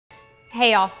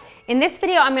Hey y'all, in this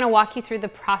video I'm gonna walk you through the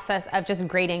process of just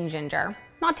grating ginger.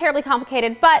 Not terribly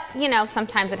complicated, but you know,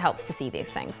 sometimes it helps to see these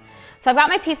things. So I've got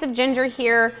my piece of ginger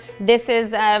here. This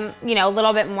is you know, a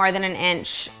little bit more than an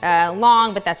inch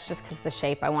long, but that's just because the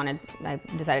shape I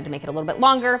decided to make it a little bit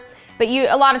longer. But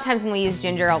a lot of times when we use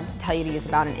ginger, I'll tell you to use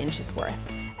about an inch's worth.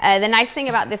 The nice thing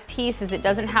about this piece is it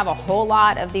doesn't have a whole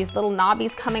lot of these little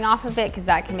knobbies coming off of it because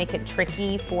that can make it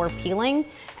tricky for peeling.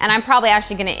 And I'm probably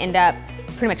actually gonna end up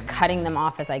pretty much cutting them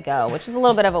off as I go, which is a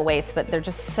little bit of a waste, but they're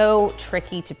just so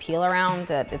tricky to peel around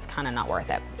that it's kind of not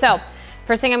worth it. So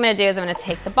first thing I'm gonna do is I'm gonna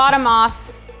take the bottom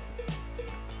off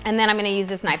and then I'm gonna use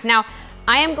this knife. Now,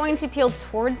 I am going to peel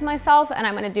towards myself and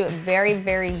I'm gonna do it very,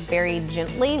 very, very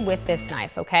gently with this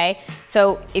knife, okay?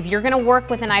 So if you're gonna work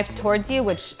with a knife towards you,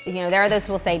 which, you know, there are those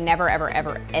who will say never, ever,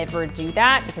 ever, ever do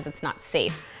that because it's not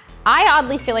safe. I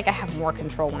oddly feel like I have more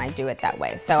control when I do it that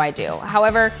way, so I do.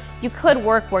 However, you could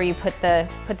work where you put the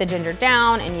ginger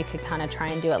down and you could kind of try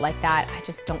and do it like that. I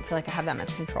just don't feel like I have that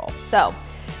much control. So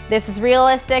this is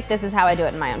realistic. This is how I do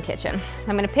it in my own kitchen.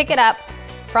 I'm gonna pick it up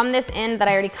from this end that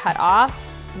I already cut off.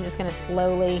 I'm just gonna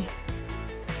slowly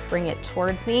bring it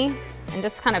towards me and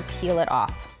just kind of peel it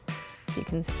off. So you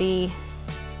can see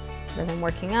as I'm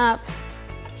working up,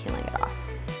 peeling it off.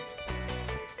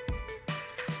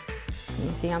 And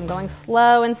you see I'm going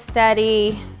slow and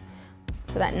steady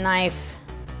so that knife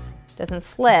doesn't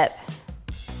slip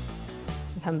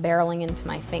and come barreling into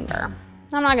my finger.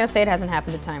 I'm not gonna say it hasn't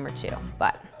happened a time or two,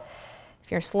 but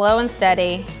if you're slow and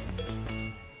steady,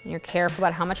 and you're careful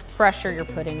about how much pressure you're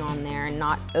putting on there and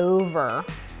not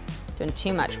doing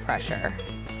too much pressure,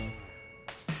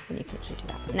 then you can actually do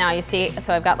that. Now you see,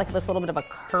 so I've got like this little bit of a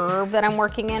curve that I'm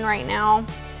working in right now. You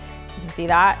can see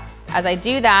that. As I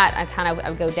do that,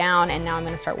 I go down and now I'm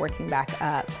gonna start working back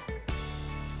up.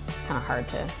 It's kind of hard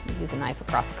to use a knife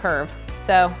across a curve.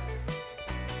 So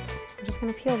I'm just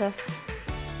gonna peel this.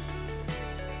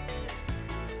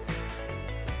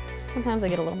 Sometimes I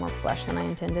get a little more flesh than I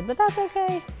intended, but that's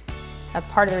okay. That's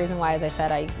part of the reason why, as I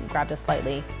said, I grabbed a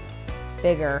slightly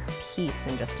bigger piece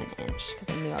than just an inch, because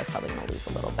I knew I was probably gonna lose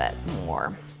a little bit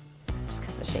more, just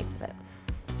because of the shape of it.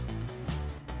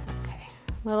 Okay,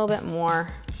 a little bit more.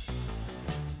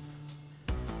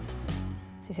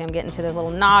 So you see I'm getting to those little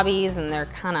knobbies and they're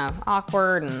kind of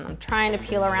awkward and I'm trying to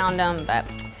peel around them, but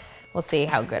we'll see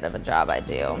how good of a job I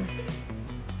do.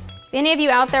 If any of you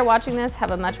out there watching this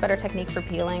have a much better technique for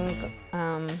peeling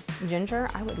ginger,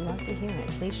 I would love to hear it.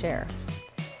 Please share.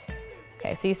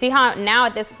 Okay, so you see how now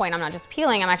at this point I'm not just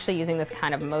peeling, I'm actually using this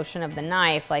kind of motion of the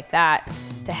knife like that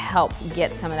to help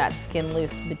get some of that skin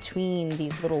loose between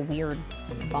these little weird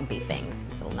bumpy things,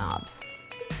 these little knobs.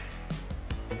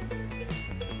 Okay,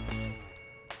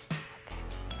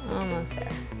 almost there.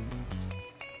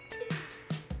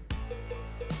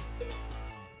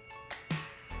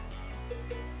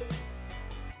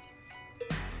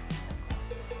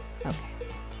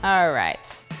 All right,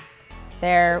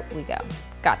 there we go,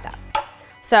 got that.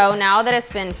 So now that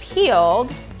it's been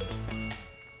peeled,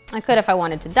 I could, if I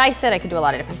wanted to dice it, I could do a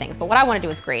lot of different things, but what I wanna do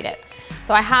is grate it.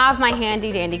 So I have my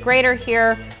handy dandy grater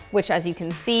here, which as you can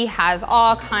see has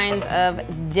all kinds of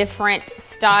different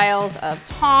styles of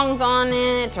tongs on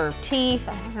it, or teeth,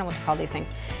 I don't know what to call these things.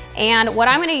 And what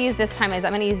I'm gonna use this time is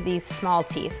I'm gonna use these small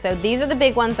teeth. So these are the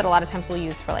big ones that a lot of times we'll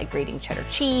use for like grating cheddar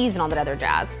cheese and all that other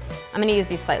jazz. I'm gonna use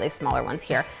these slightly smaller ones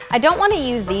here. I don't wanna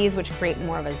use these, which create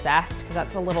more of a zest, because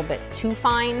that's a little bit too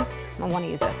fine. I wanna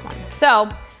use this one. So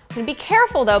I'm gonna be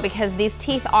careful though, because these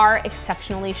teeth are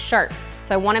exceptionally sharp.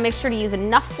 So I wanna make sure to use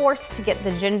enough force to get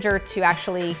the ginger to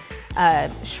actually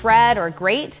shred or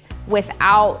grate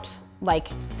without like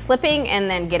slipping and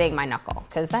then getting my knuckle,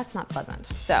 because that's not pleasant.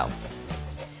 So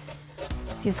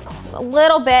use a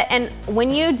little bit, and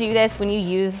when you do this, when you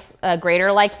use a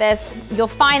grater like this, you'll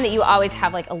find that you always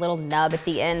have like a little nub at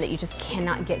the end that you just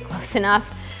cannot get close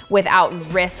enough without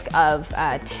risk of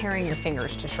tearing your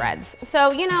fingers to shreds.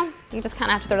 So, you know, you just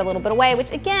kind of have to throw it a little bit away,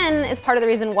 which again is part of the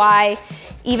reason why,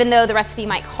 even though the recipe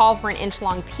might call for an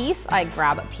inch-long piece, I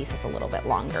grab a piece that's a little bit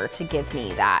longer to give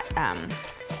me that,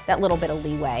 that little bit of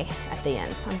leeway at the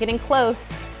end. So I'm getting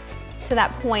close to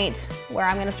that point where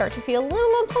I'm gonna start to feel a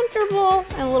little uncomfortable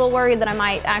and a little worried that I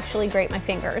might actually grate my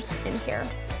fingers in here.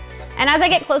 And as I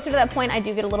get closer to that point, I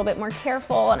do get a little bit more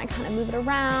careful and I kind of move it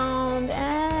around,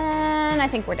 and I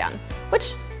think we're done,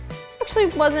 which actually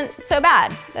wasn't so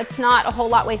bad. That's not a whole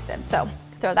lot wasted. So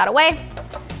throw that away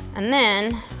and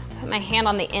then put my hand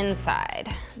on the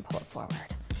inside and pull it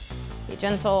forward. Be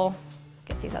gentle,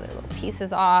 get these other little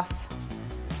pieces off.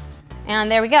 And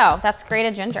there we go, that's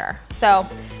grated ginger. So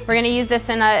we're gonna use this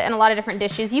in a lot of different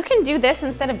dishes. You can do this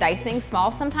instead of dicing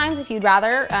small sometimes if you'd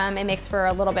rather. It makes for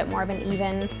a little bit more of an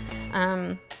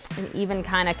even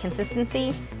kind of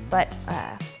consistency. But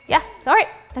yeah, so all right,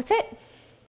 that's it.